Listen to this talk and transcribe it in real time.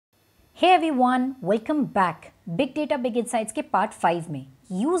Hey everyone, welcome back. Big data big insights के part 5 में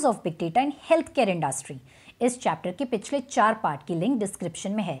use of big data in health care industry, इस chapter के पिछले 4 part की link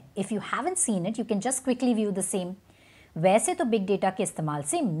description में है। If you haven't seen it, you can just quickly view the same. वैसे तो बिग डेटा के इस्तेमाल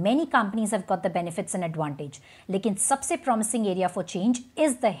से many companies have got the benefits and advantage, लेकिन सबसे promising area for change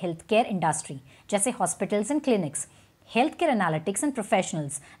is the health care industry, जैसे hospitals and clinics. Healthcare analytics and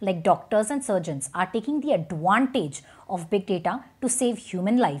professionals like doctors and surgeons are taking the advantage of big data to save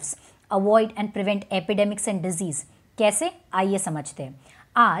human lives, avoid and prevent epidemics and disease. कैसे? आइए समझते हैं।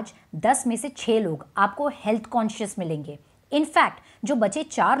 आज 10 में से 6 लोग आपको हेल्थ कॉन्शियस मिलेंगे। इनफैक्ट जो बचे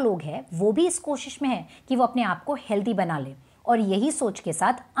 4 लोग हैं वो भी इस कोशिश में है कि वो अपने आप को हेल्दी बना ले, और यही सोच के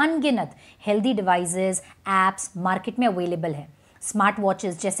साथ अनगिनत हेल्दी डिवाइसेस, एप्स मार्केट में अवेलेबल है। स्मार्ट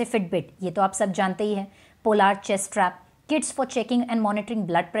वॉचेस जैसे फिटबिट, ये तो आप सब जानते ही हैं, polar chest strap, kits for checking and monitoring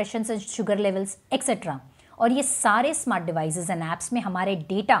blood pressure and sugar levels etcetera. और ये सारे स्मार्ट डिवाइसेस एंड ऐप्स में हमारे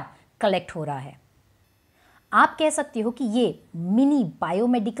डेटा कलेक्ट हो रहा है। आप कह सकते हो कि ये मिनी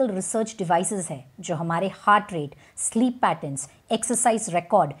बायोमेडिकल रिसर्च डिवाइसेस है जो हमारे heart rate, sleep patterns, exercise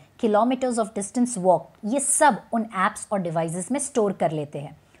record, kilometres of distance walk, ये सब उन ऐप्स और डिवाइसेस में स्टोर कर लेते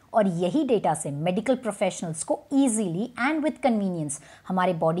हैं। और यही डेटा से मेडिकल प्रोफेशनल्स को ईजीली एंड विद कन्वीनियंस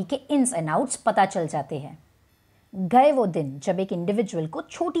हमारे बॉडी के इन्स एंड आउट्स पता चल जाते हैं। गए वो दिन जब एक इंडिविजुअल को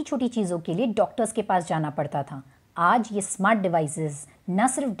छोटी छोटी चीज़ों के लिए डॉक्टर्स के पास जाना पड़ता था। आज ये स्मार्ट डिवाइसेस न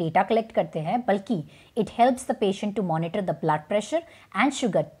सिर्फ डेटा कलेक्ट करते हैं, बल्कि it helps the patient to monitor the blood pressure and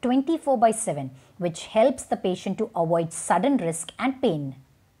sugar 24/7, which helps the patient to avoid sudden risk and pen.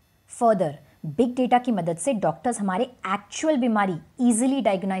 Further, big data की मदद से डॉक्टर्स हमारे एक्चुअल बीमारी इजीली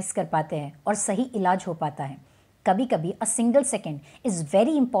डायग्नोज कर पाते हैं और सही इलाज हो पाता है। कभी कभी a single second is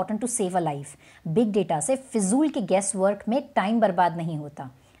very important to save a life. Big data से फिजूल के गेस वर्क में टाइम बर्बाद नहीं होता।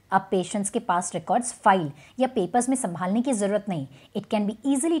 अब पेशेंट्स के पास रिकॉर्ड्स फाइल या पेपर्स में संभालने की ज़रूरत नहीं। It can be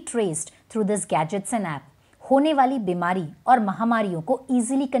easily traced through this gadgets and app. होने वाली बीमारी और महामारियों को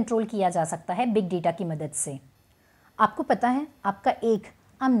ईजिली कंट्रोल किया जा सकता है बिग डेटा की मदद से। आपको पता है, आपका एक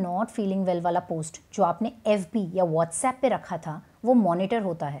I am not feeling well वाला पोस्ट जो आपने FB या व्हाट्सएप पे रखा था, वो मॉनिटर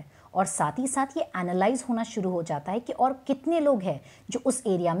होता है, और साथ ही साथ ये एनालाइज होना शुरू हो जाता है कि और कितने लोग हैं जो उस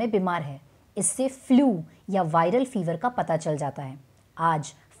एरिया में बीमार है। इससे फ्लू या वायरल फीवर का पता चल जाता है।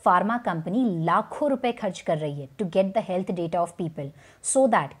 आज फार्मा कंपनी लाखों रुपए खर्च कर रही है to get the health data of people so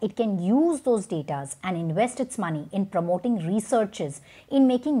that it can use those datas and invest it's money in promoting researches in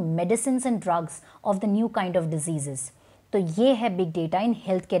making medicine and drugs of the new kind of diseases. तो ये है big data in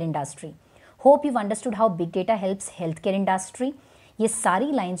health care industry. Hope you understood how big data helps health care industry. ये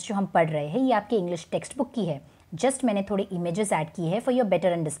सारी lines जो हम पढ़ रहे हैं ये आपके इंग्लिश टेक्स्ट बुक की है, जस्ट मैंने थोड़े इमेजेस ऐड की है for your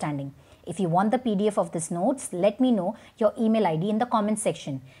better understanding. If you want the PDF of this notes, let me know your email ID in the comment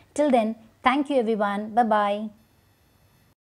section. Till then, thank you everyone. Bye bye.